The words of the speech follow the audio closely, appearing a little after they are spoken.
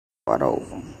start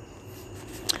over.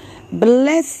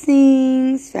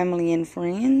 Blessings, family and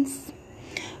friends.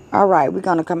 All right, we're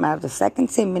going to come out of 2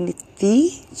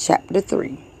 Timothy chapter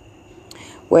 3,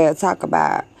 where I talk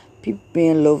about people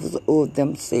being lovers of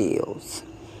themselves.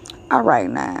 All right,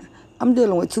 now, I'm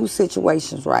dealing with two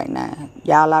situations right now.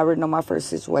 Y'all already know my first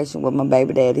situation with my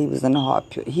baby dad. He was in the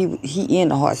hospital. He in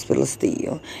the hospital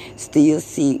still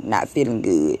sick, not feeling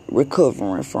good,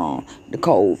 recovering from the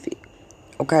COVID.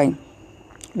 Okay,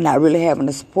 not really having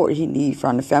the support he need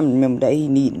from the family member that he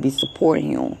need to be supporting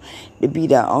him, to be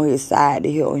there on his side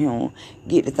to help him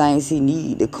get the things he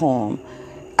need to come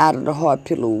out of the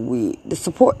hospital with the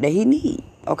support that he need.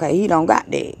 Okay, he don't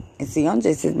got that. And see, I'm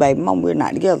just his baby mom. We're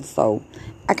not together, so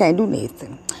I can't do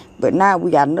nothing. But now we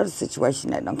got another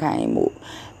situation that done came up.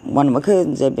 One of my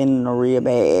cousins had been in a real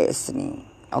bad accident.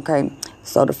 Okay,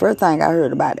 so the first thing I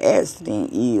heard about the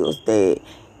accident is that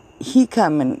he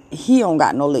don't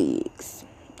got no legs.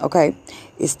 Okay,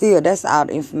 it's still, that's all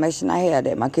the information I have,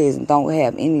 that my cousin don't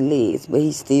have any legs, but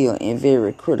he's still in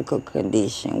very critical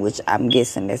condition, which I'm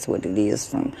guessing that's what it is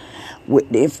from with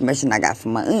the information I got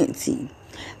from my auntie.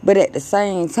 But at the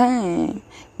same time,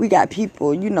 we got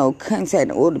people,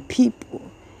 contacting other people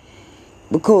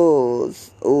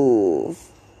because of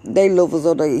they lovers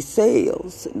of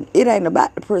themselves. It ain't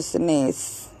about the person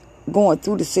that's going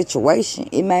through the situation.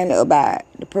 It mainly about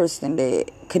the person that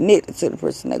connected to the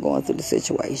person that going through the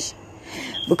situation.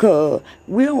 Because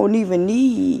we don't even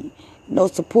need no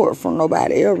support from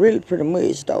nobody else, really, pretty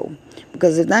much, though.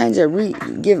 Because if they ain't just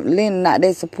lending out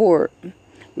their support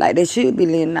like they should be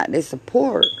lending out their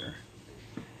support,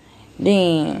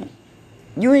 then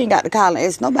you ain't got to call and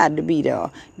ask nobody to be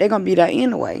there. They're going to be there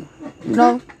anyway,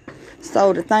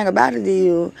 So the thing about it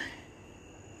is,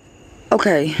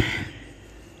 okay,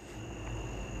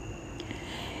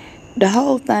 the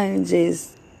whole thing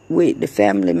just with the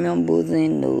family members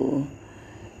and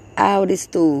all this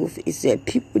stuff is that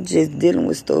people just dealing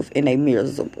with stuff and they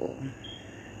miserable.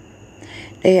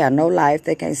 They have no life.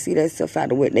 They can't see themselves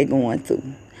out of what they're going through.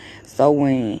 So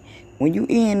when you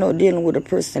end up dealing with a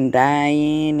person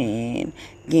dying and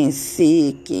getting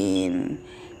sick and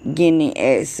getting in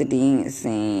accidents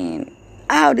and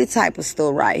all this type of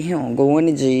stuff right here, going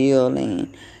to jail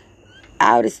and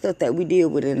all this stuff that we deal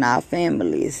with in our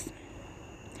families,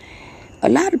 a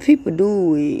lot of people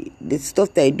do the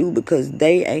stuff they do because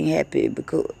they ain't happy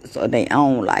because of their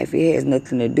own life. It has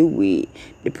nothing to do with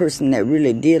the person that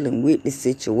really dealing with the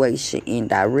situation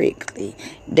indirectly.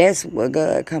 That's where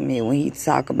God come in when he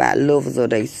talk about lovers of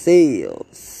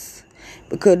themselves.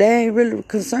 Because they ain't really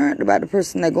concerned about the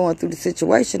person that going through the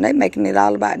situation. They making it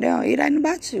all about them. It ain't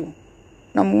about you.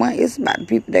 Number one, it's about the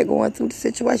people that going through the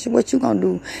situation. What you gonna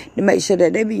do to make sure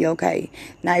that they be okay?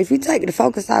 Now, if you take the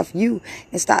focus off you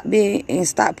and stop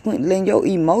letting your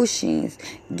emotions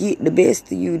get the best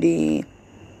of you, then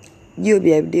you'll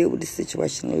be able to deal with the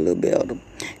situation a little better.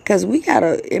 Because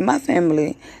in my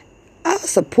family, our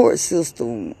support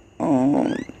system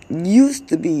used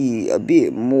to be a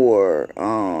bit more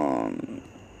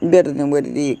better than what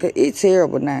it is. Cause it's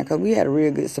terrible now, because we had a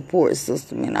real good support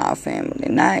system in our family.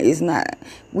 Now it's not.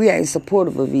 We ain't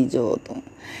supportive of each other.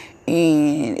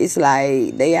 And it's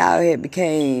like they all had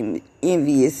became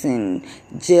envious and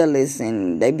jealous,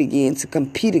 and they began to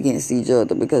compete against each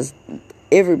other because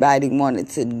everybody wanted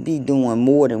to be doing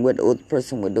more than what the other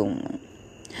person was doing.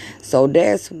 So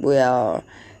that's where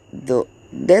the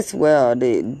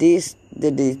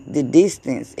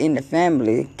distance in the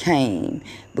family came,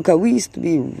 because we used to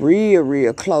be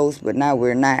real close, but now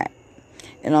we're not.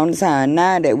 And on the time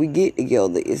now that we get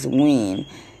together is when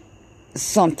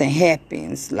something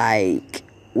happens, like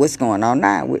what's going on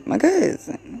now with my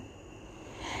cousin.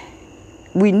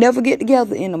 We never get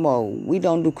together anymore. We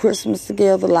don't do Christmas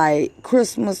together, like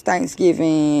Christmas,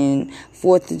 Thanksgiving,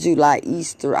 4th of July,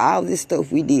 Easter, all this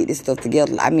stuff. We did this stuff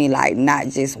together. I mean, like, not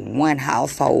just one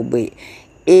household, but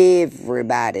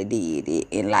everybody did it.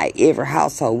 And like every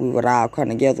household, we would all come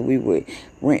together. We would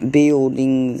rent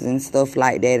buildings and stuff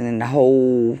like that. And the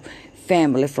whole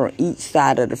family from each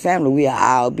side of the family, we'll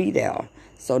all be there,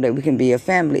 so that we can be a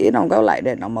family. It don't go like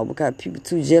that no more, because people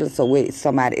too jealous of what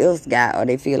somebody else got, or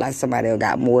they feel like somebody else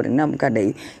got more than them, because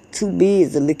they too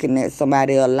busy looking at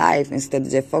somebody else's life instead of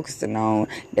just focusing on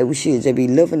that we should just be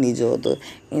loving each other.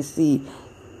 And see,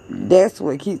 that's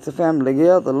what keeps the family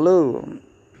together, love.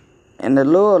 And the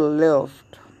Lord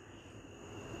left,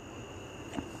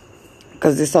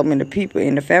 because there's so many people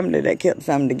in the family that kept the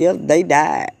family together. They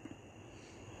died.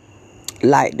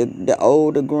 Like the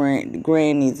older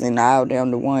grannies and all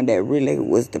them, the one that really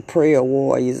was the prayer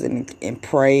warriors and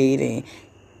prayed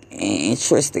and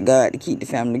trusted God to keep the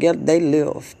family together, they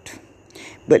left.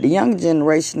 But the younger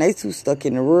generation, they too stuck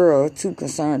in the world, too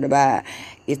concerned about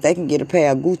if they can get a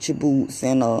pair of Gucci boots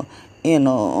and a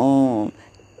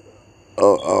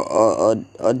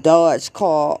Dodge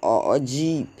car or a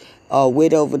Jeep or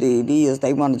whatever it is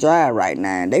they want to drive right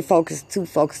now. They too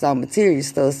focused on material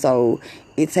stuff, so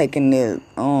it's taking the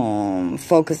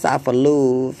focus off of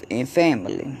love and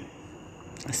family.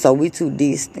 So we too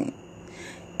distant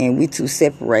and we too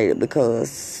separated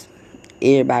because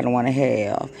everybody want to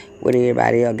have what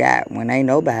everybody else got when ain't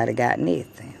nobody got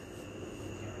nothing.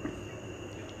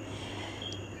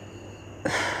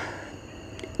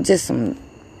 Just some,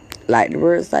 like the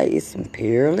words say, it's some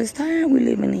perilous time we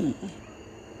living in.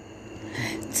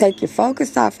 Take your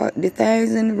focus off of the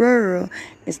things in the world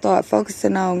and start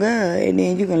focusing on God, and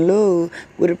then you can love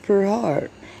with a pure heart.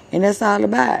 And that's all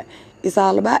about. It's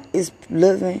all about is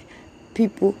loving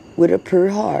people with a pure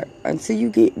heart. Until you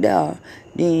get there,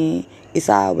 then it's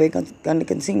always going to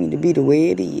continue to be the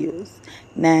way it is.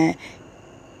 Now,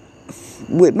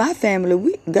 with my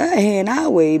family, God had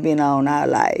always been on our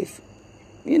life.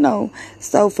 You know,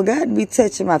 so for God to be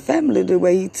touching my family the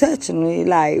way He touching me,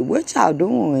 like, what y'all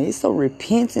doing? It's some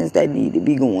repentance that need to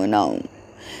be going on.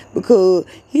 Because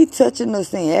He touching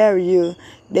us in areas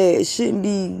that shouldn't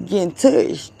be getting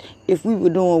touched if we were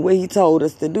doing what He told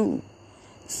us to do.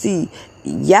 See,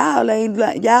 y'all ain't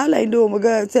doing what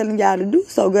God telling y'all to do,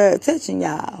 so God touching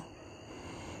y'all.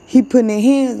 He putting His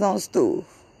hands on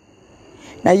stuff.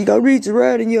 Now you go read your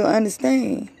word and you'll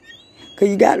understand. Because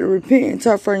you got to repent and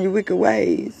turn from your wicked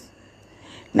ways.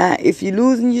 Now, if you're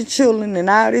losing your children and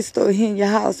all this stuff in your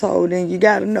household, then you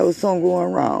got to know something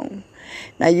going wrong.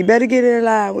 Now, you better get in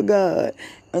line with God.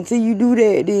 Until you do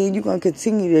that, then you're going to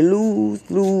continue to lose.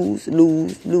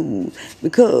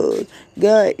 Because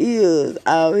God is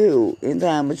our help in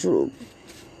time of trouble.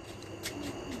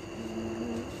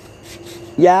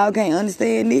 Y'all can't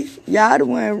understand this. Y'all the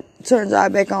one turns y'all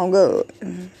back on God.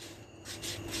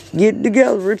 Get it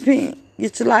together, repent.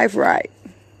 Get your life right.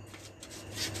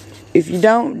 If you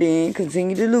don't, then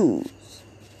continue to lose.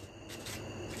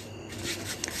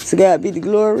 So God be the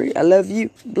glory. I love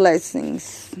you.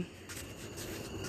 Blessings.